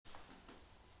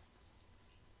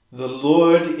The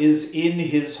Lord is in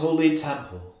his holy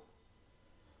temple.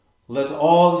 Let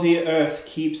all the earth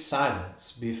keep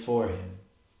silence before him.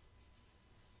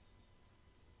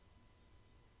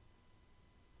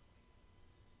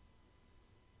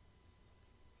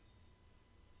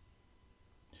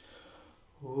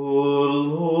 O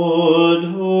Lord,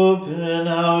 open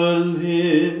our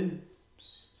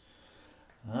lips,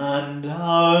 and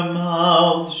our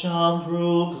mouth shall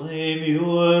proclaim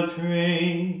your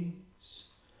praise.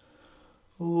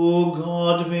 O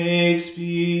God, make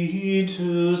speed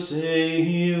to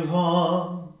save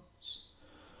us.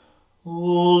 O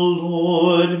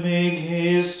Lord, make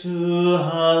haste to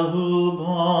help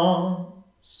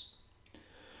us.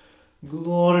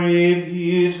 Glory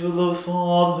be to the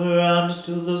Father, and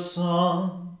to the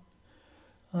Son,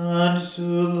 and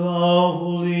to the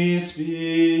Holy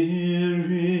Spirit,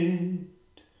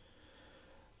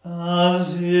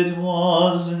 as it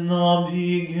was in the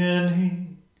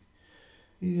beginning,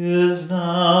 is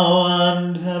now,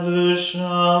 and ever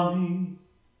shall be,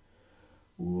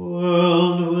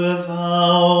 world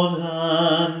without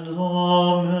end.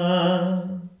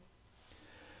 Amen.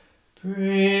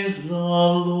 Praise the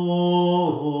Lord.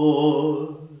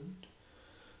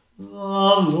 The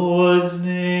Lord's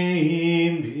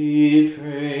name be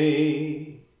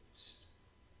praised.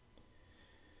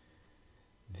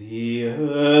 The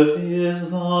earth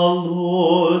is the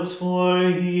Lord's, for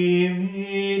he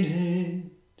made it.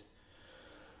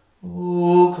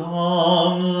 O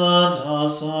come, let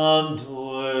us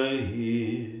adore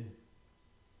him.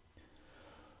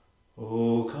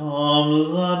 O come,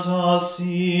 let us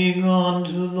sing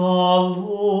unto the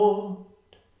Lord.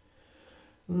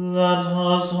 Let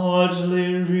us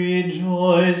heartily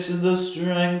rejoice in the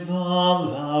strength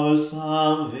of our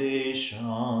salvation.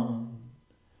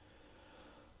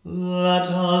 Let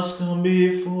us come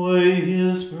before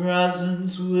his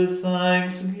presence with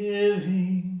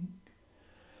thanksgiving,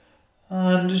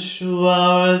 and show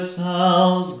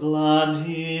ourselves glad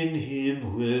in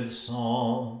him with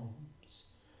psalms.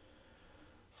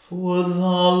 For the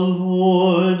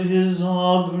Lord is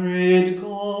a great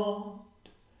God,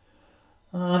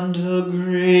 and a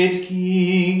great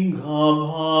King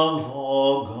above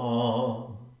all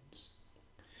gods.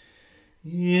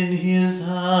 In his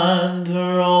hand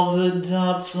are all the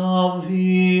depths of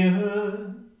the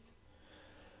earth,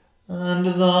 and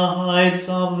the heights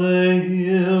of the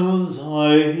hills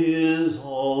are his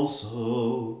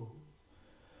also.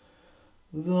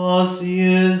 The sea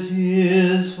is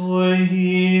his, for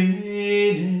he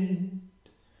made it,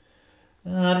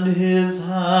 and his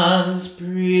hands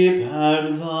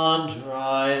prepared the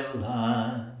dry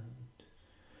land.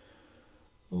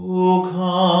 O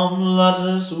come, let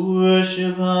us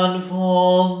worship and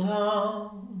fall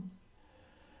down,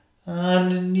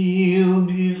 and kneel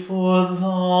before the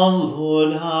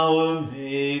Lord our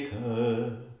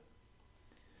Maker.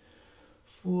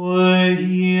 For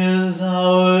he is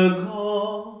our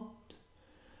God,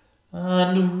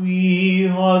 and we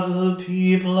are the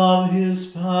people of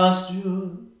his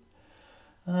pasture,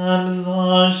 and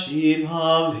the sheep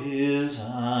of his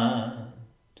hand.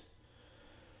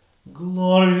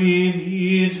 Glory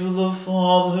be to the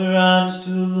Father, and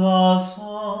to the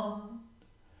Son,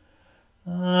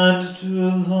 and to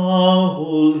the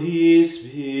Holy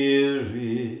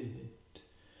Spirit,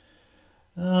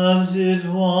 as it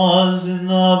was in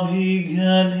the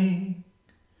beginning,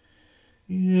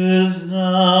 is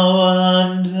now,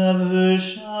 and ever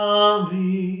shall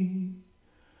be,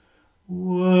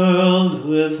 world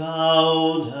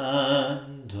without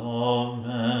end.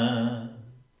 Amen.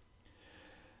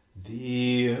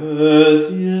 The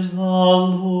earth is the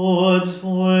Lord's,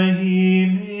 for he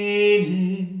made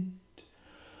it.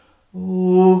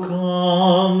 O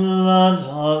come, let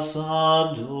us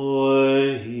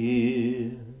adore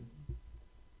him.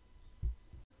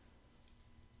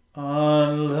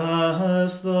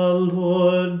 Unless the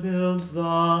Lord builds the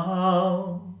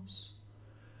house,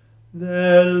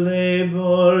 their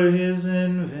labor is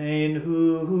in vain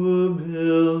who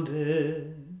build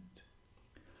it.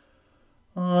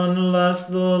 Unless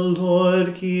the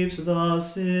Lord keeps the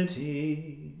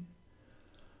city,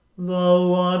 the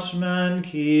watchman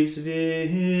keeps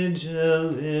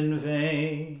vigil in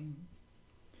vain.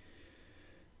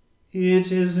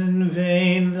 It is in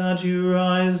vain that you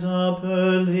rise up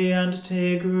early and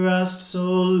take rest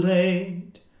so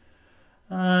late,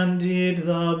 and eat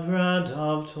the bread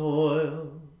of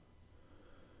toil.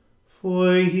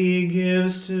 For he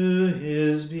gives to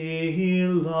his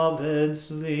beloved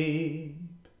sleep.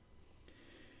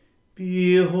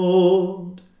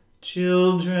 Behold,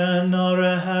 children are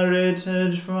a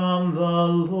heritage from the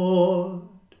Lord,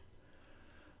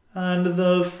 and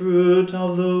the fruit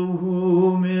of the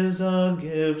womb is a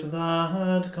gift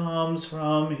that comes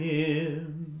from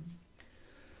him.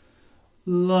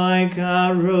 Like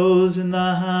arrows in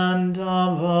the hand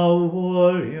of a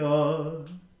warrior,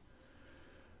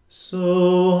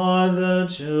 so are the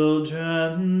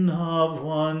children of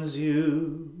one's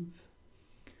youth.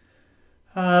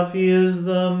 Happy is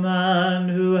the man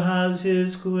who has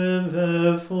his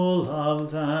quiver full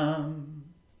of them.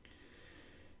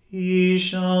 He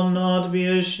shall not be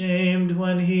ashamed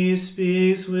when he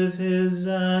speaks with his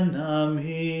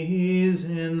enemies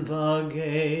in the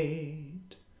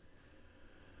gate.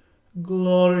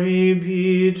 Glory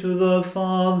be to the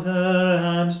Father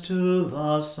and to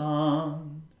the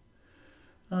Son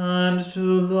and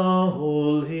to the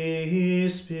Holy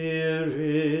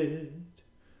Spirit,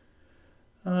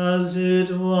 as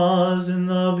it was in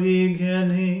the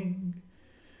beginning,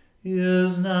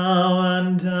 is now,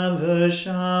 and ever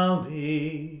shall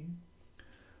be,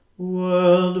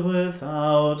 world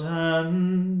without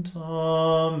end.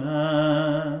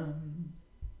 Amen.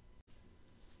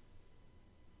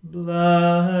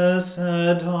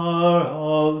 Blessed are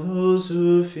all those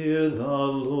who fear the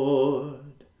Lord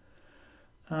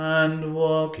and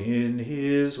walk in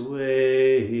his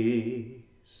ways.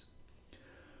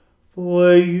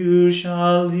 For you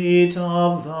shall eat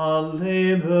of the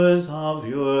labors of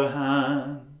your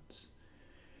hands.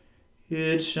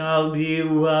 It shall be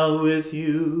well with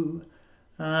you,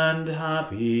 and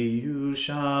happy you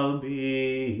shall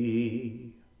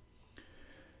be.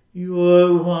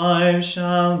 Your wife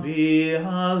shall be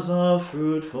as a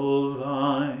fruitful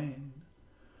vine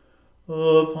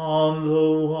upon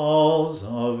the walls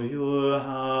of your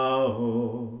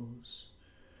house.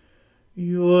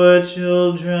 Your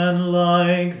children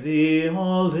like the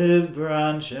olive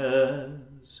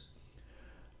branches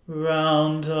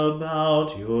round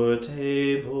about your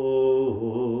table.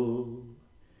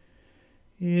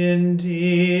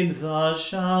 Indeed, thus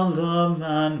shall the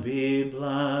man be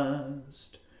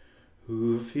blessed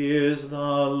who fears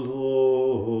the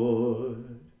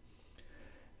Lord.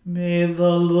 May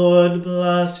the Lord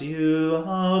bless you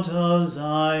out of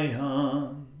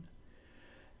Zion.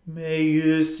 May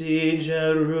you see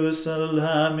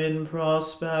Jerusalem in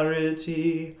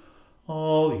prosperity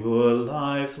all your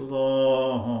life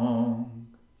long.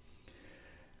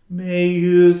 May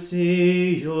you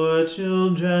see your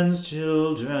children's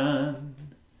children,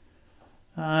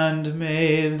 and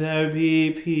may there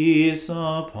be peace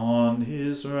upon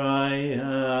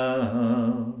Israel.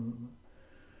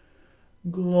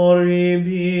 Glory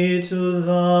be to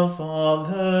the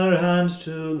Father and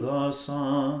to the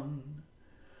Son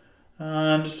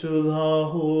and to the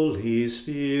Holy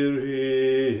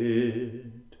Spirit,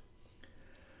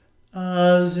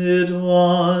 as it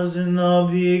was in the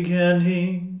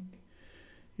beginning,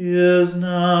 is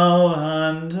now,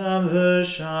 and ever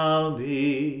shall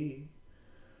be,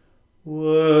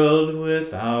 world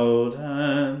without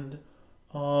end.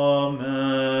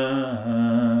 Amen.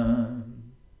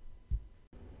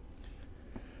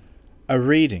 A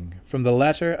reading from the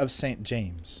letter of St.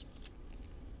 James.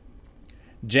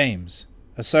 James,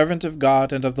 a servant of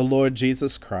God and of the Lord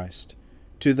Jesus Christ,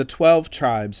 to the 12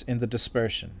 tribes in the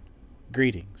dispersion,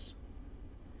 greetings.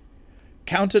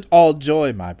 Count it all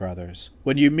joy, my brothers,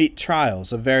 when you meet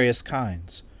trials of various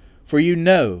kinds, for you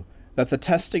know that the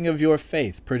testing of your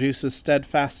faith produces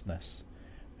steadfastness,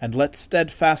 and let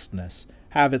steadfastness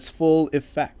have its full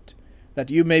effect,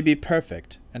 that you may be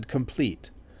perfect and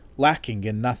complete, lacking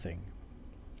in nothing.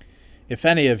 If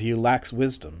any of you lacks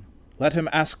wisdom, let him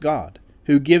ask God,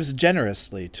 who gives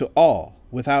generously to all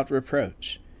without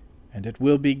reproach, and it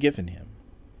will be given him.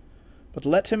 But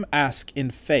let him ask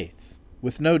in faith,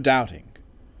 with no doubting.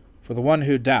 For the one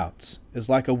who doubts is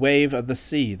like a wave of the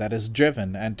sea that is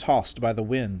driven and tossed by the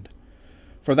wind.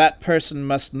 For that person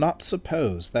must not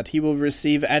suppose that he will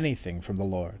receive anything from the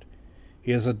Lord.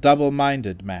 He is a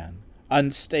double-minded man,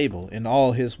 unstable in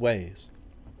all his ways.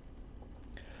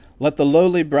 Let the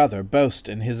lowly brother boast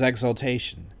in his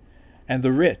exaltation, and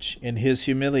the rich in his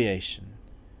humiliation,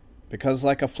 because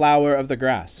like a flower of the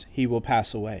grass he will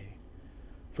pass away.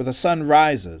 For the sun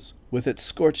rises with its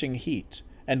scorching heat,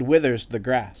 and withers the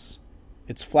grass.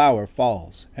 Its flower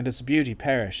falls, and its beauty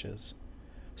perishes.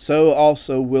 So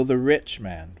also will the rich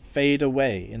man fade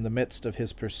away in the midst of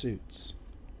his pursuits.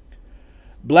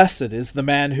 Blessed is the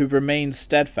man who remains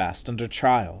steadfast under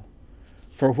trial,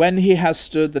 for when he has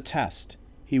stood the test,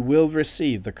 he will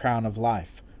receive the crown of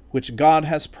life, which God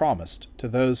has promised to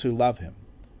those who love him.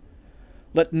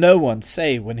 Let no one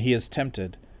say when he is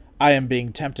tempted, I am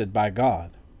being tempted by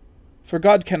God. For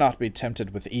God cannot be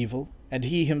tempted with evil, and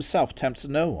he himself tempts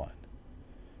no one.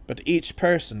 But each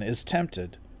person is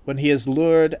tempted when he is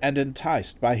lured and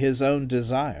enticed by his own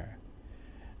desire.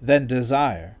 Then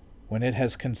desire, when it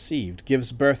has conceived,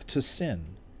 gives birth to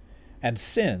sin, and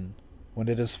sin, when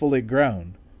it is fully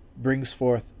grown, brings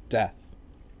forth death.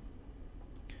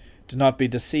 Do not be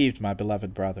deceived, my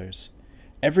beloved brothers.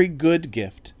 Every good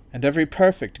gift and every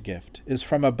perfect gift is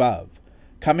from above,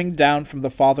 coming down from the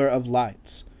Father of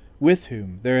lights, with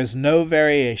whom there is no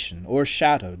variation or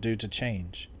shadow due to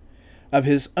change. Of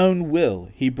his own will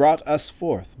he brought us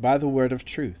forth by the word of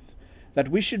truth, that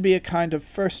we should be a kind of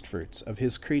firstfruits of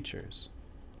his creatures.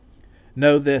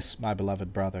 Know this, my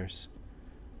beloved brothers.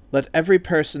 Let every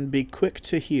person be quick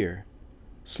to hear,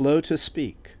 slow to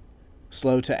speak,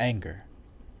 slow to anger.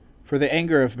 For the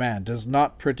anger of man does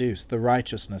not produce the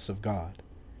righteousness of God.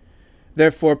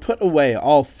 Therefore put away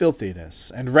all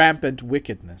filthiness and rampant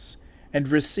wickedness, and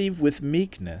receive with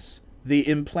meekness the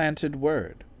implanted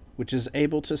word, which is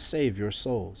able to save your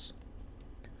souls.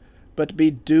 But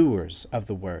be doers of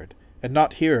the word, and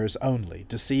not hearers only,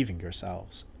 deceiving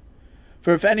yourselves.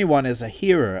 For if anyone is a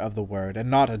hearer of the word and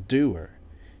not a doer,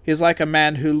 he is like a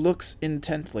man who looks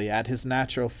intently at his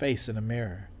natural face in a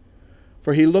mirror.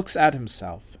 For he looks at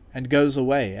himself, and goes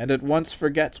away, and at once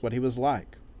forgets what he was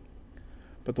like.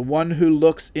 But the one who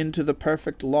looks into the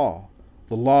perfect law,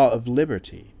 the law of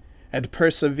liberty, and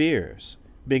perseveres,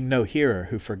 being no hearer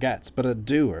who forgets, but a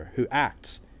doer who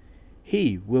acts,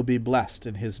 he will be blessed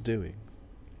in his doing.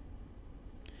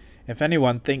 If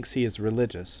anyone thinks he is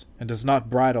religious, and does not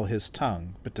bridle his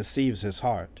tongue, but deceives his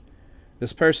heart,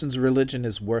 this person's religion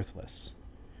is worthless.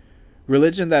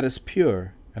 Religion that is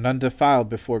pure and undefiled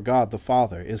before God the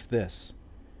Father is this: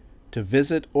 to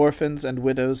visit orphans and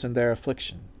widows in their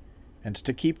affliction, and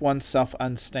to keep oneself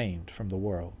unstained from the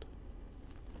world.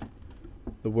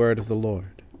 The word of the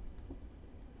Lord.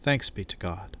 Thanks be to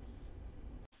God.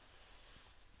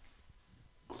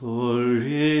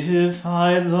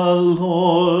 Glorify the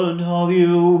Lord, all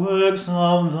you works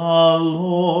of the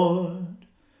Lord.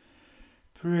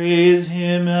 Praise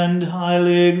him and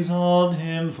highly exalt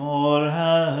him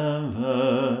forever.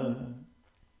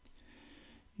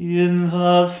 In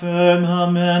the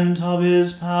firmament of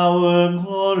his power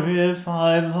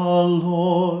glorify the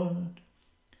Lord.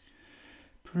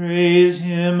 Praise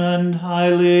him and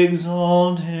highly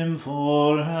exalt him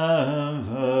forever.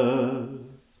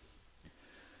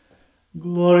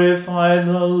 Glorify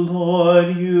the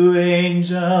Lord, you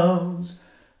angels,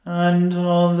 and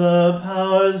all the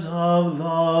powers of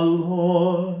the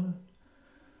Lord.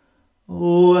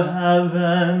 O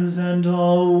heavens and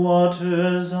all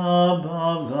waters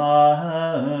above the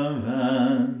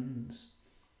heavens,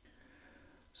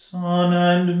 sun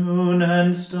and moon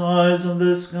and stars of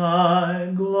the sky,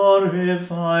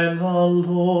 glorify the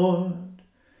Lord.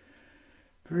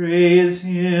 Praise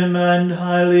him and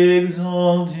highly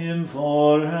exalt him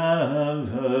forever.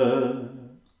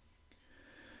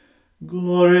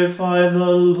 Glorify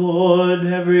the Lord,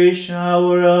 every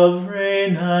shower of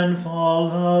rain and fall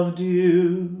of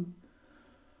dew,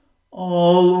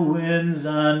 all winds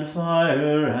and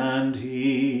fire and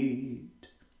heat.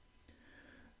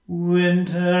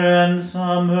 Winter and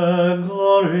summer,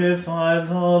 glorify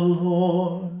the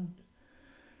Lord.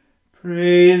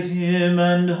 Praise him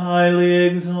and highly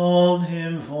exalt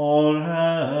him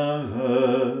forever.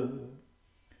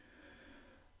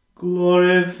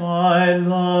 Glorify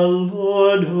the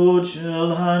Lord, O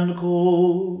chill and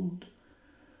cold,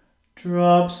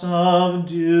 drops of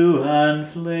dew and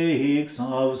flakes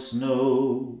of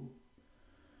snow,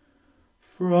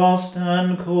 frost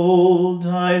and cold,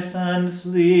 ice and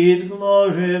sleet,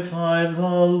 glorify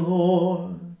the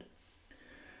Lord.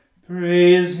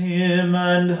 Praise him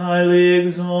and highly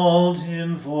exalt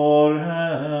him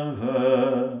forever.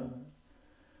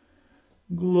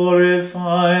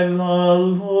 Glorify the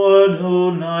Lord,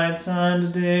 O nights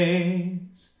and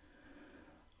days,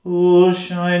 O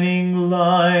shining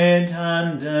light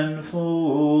and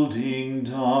enfolding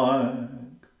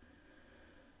dark.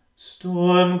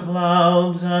 Storm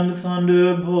clouds and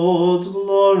thunderbolts,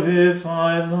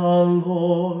 glorify the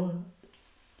Lord.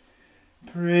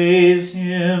 Praise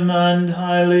him and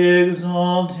highly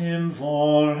exalt him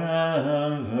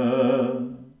forever.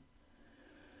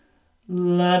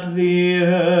 Let the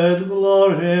earth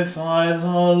glorify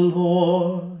the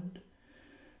Lord.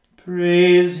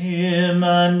 Praise him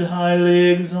and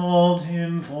highly exalt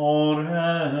him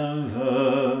forever.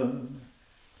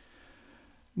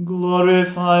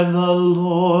 Glorify the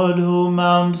Lord, O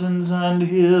mountains and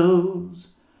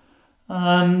hills,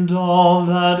 and all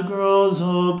that grows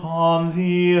upon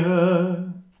the earth.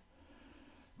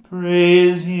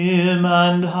 Praise him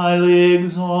and highly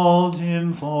exalt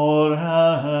him forever.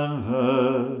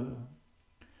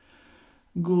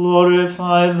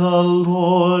 Glorify the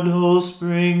Lord, O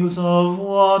springs of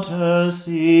water,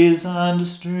 seas and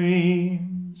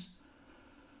streams.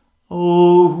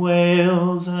 O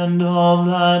whales and all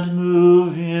that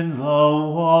move in the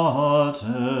waters.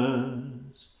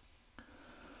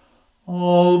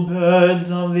 All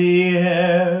birds of the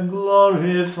air,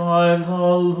 glorify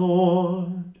the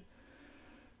Lord.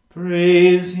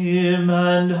 Praise him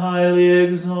and highly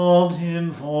exalt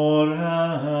him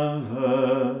forever.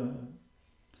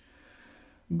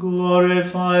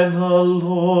 Glorify the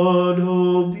Lord,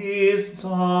 O beasts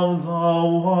of the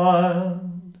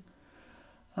wild,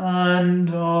 and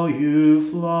all you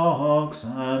flocks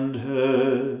and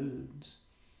herds.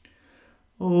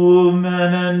 O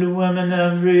men and women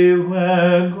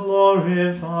everywhere,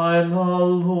 glorify the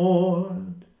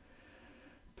Lord.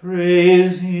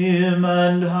 Praise him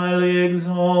and highly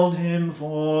exalt him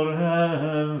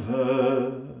forever.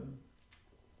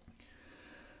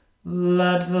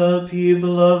 Let the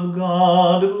people of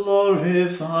God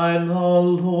glorify the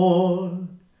Lord.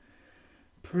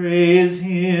 Praise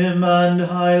him and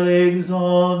highly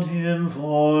exalt him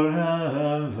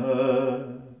forever.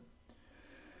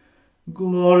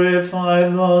 Glorify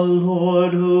the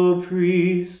Lord, O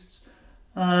priests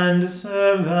and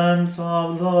servants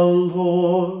of the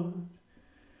Lord.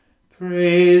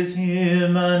 Praise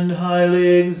him and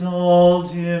highly exalt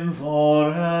him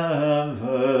forever.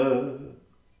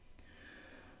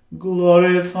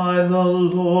 Glorify the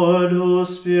Lord, O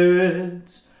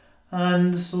spirits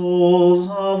and souls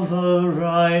of the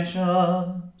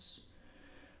righteous.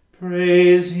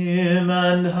 Praise him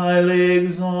and highly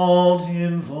exalt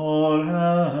him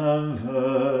forever.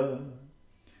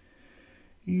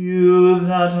 You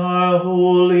that are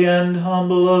holy and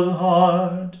humble of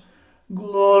heart,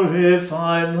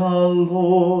 glorify the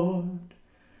Lord.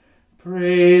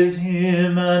 Praise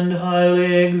him and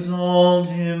highly exalt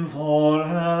him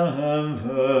forever.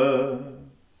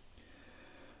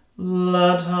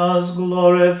 Let us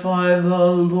glorify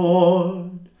the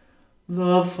Lord,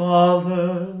 the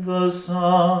Father, the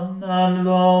Son, and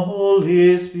the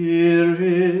Holy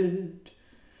Spirit.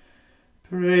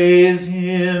 Praise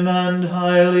him and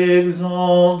highly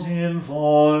exalt him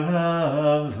forever.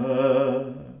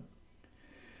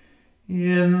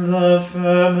 In the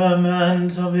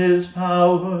firmament of his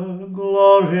power,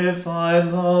 glorify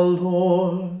the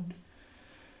Lord.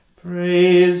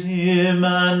 Praise him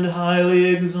and highly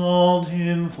exalt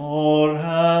him forever.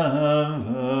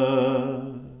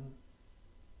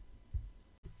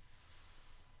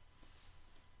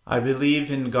 I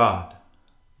believe in God,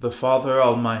 the Father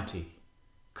Almighty,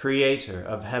 creator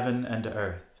of heaven and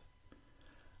earth.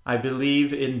 I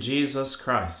believe in Jesus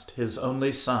Christ, his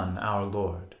only Son, our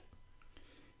Lord.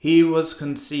 He was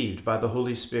conceived by the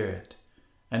Holy Spirit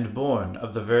and born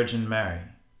of the Virgin Mary.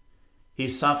 He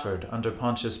suffered under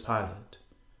Pontius Pilate,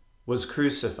 was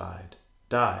crucified,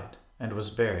 died, and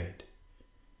was buried.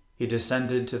 He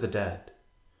descended to the dead.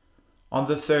 On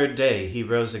the third day he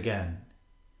rose again.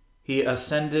 He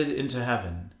ascended into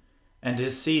heaven and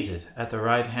is seated at the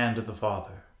right hand of the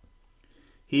Father.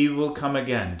 He will come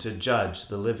again to judge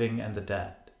the living and the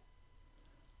dead.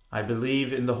 I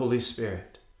believe in the Holy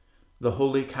Spirit, the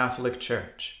Holy Catholic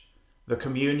Church, the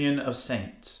communion of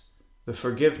saints, the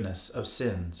forgiveness of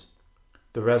sins,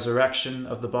 the resurrection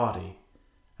of the body,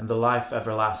 and the life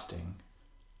everlasting.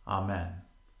 Amen.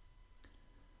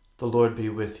 The Lord be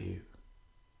with you.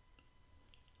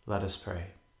 Let us pray.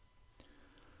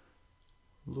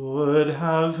 Lord,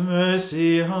 have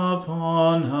mercy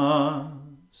upon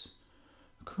us.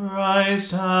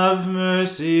 Christ, have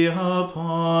mercy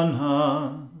upon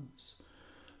us.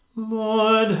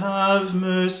 Lord, have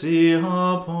mercy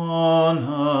upon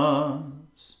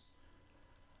us.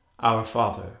 Our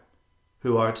Father,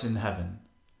 who art in heaven,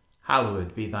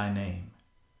 hallowed be thy name.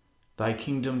 Thy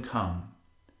kingdom come,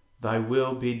 thy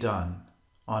will be done,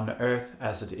 on earth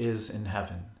as it is in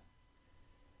heaven.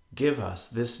 Give us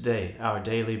this day our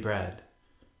daily bread,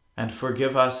 and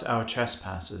forgive us our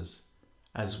trespasses,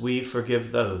 as we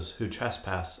forgive those who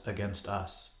trespass against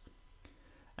us.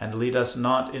 And lead us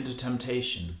not into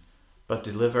temptation, but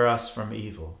deliver us from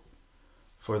evil.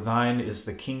 For thine is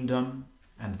the kingdom,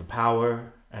 and the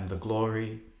power, and the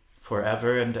glory,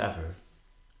 forever and ever.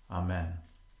 Amen.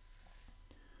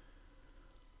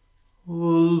 O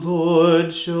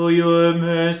Lord, show your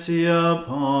mercy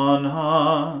upon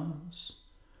us,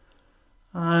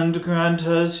 and grant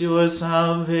us your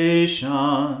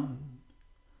salvation.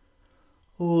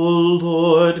 O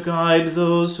Lord, guide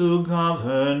those who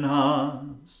govern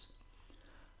us,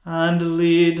 and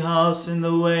lead us in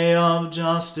the way of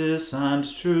justice and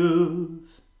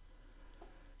truth.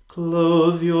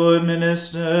 Clothe your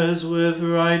ministers with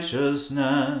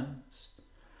righteousness,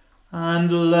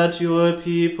 and let your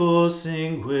people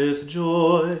sing with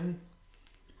joy.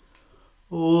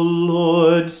 O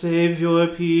Lord, save your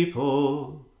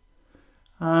people,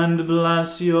 and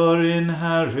bless your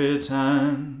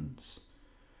inheritance.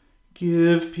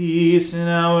 Give peace in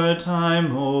our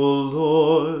time, O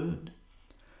Lord,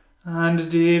 and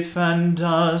defend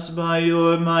us by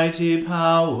your mighty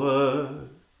power.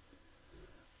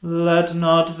 Let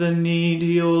not the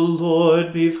needy, O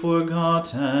Lord, be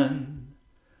forgotten,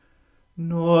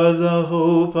 nor the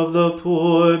hope of the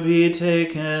poor be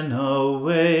taken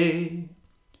away.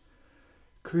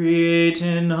 Create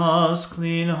in us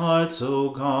clean hearts,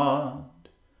 O God,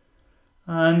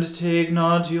 and take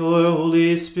not your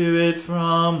Holy Spirit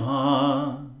from us.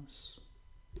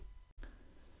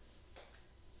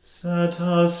 Set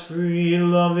us free,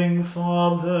 loving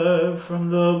Father,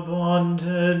 from the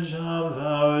bondage of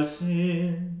our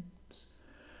sins,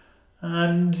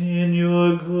 and in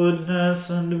your goodness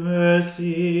and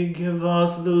mercy give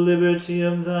us the liberty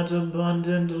of that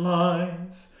abundant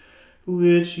life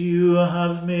which you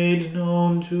have made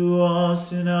known to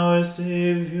us in our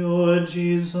Saviour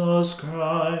Jesus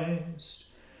Christ,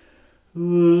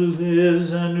 who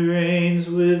lives and reigns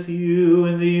with you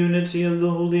in the unity of the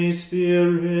Holy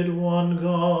Spirit, one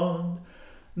God,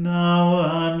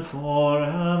 now and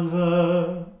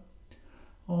forever.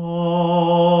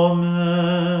 Amen.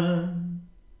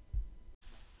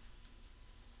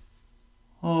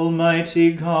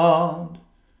 Almighty God,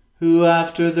 who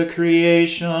after the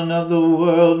creation of the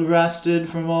world rested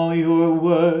from all your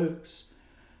works,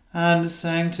 and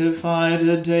sanctified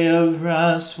a day of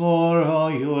rest for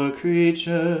all your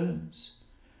creatures,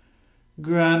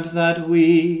 grant that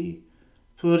we,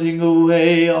 putting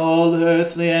away all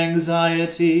earthly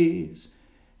anxieties,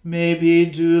 may be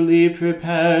duly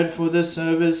prepared for the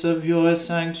service of your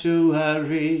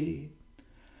sanctuary,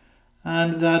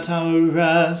 and that our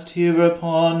rest here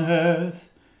upon earth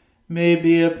may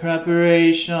be a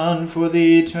preparation for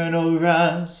the eternal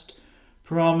rest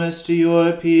promised to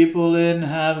your people in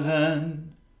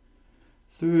heaven.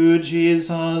 Through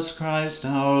Jesus Christ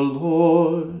our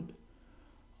Lord.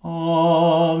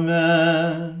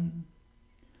 Amen.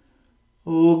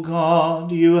 O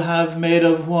God, you have made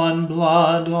of one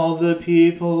blood all the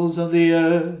peoples of the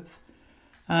earth,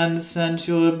 and sent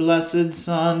your blessed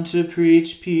Son to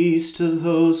preach peace to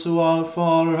those who are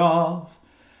far off,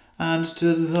 and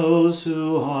to those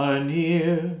who are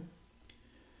near.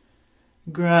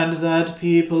 Grant that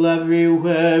people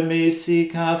everywhere may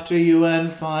seek after you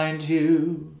and find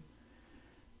you.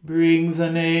 Bring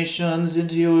the nations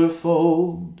into your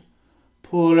fold.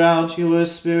 Pour out your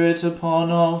Spirit upon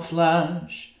all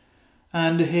flesh,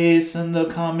 and hasten the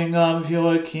coming of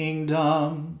your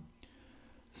kingdom.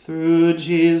 Through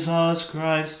Jesus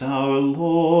Christ our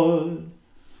Lord.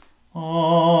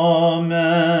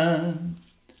 Amen.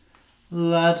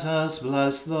 Let us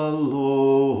bless the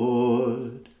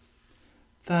Lord.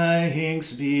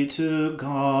 Thanks be to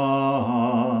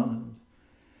God.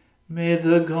 May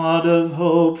the God of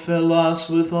hope fill us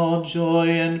with all joy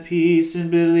and peace in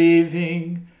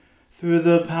believing, through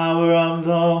the power of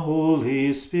the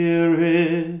Holy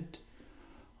Spirit.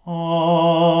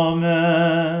 Amen.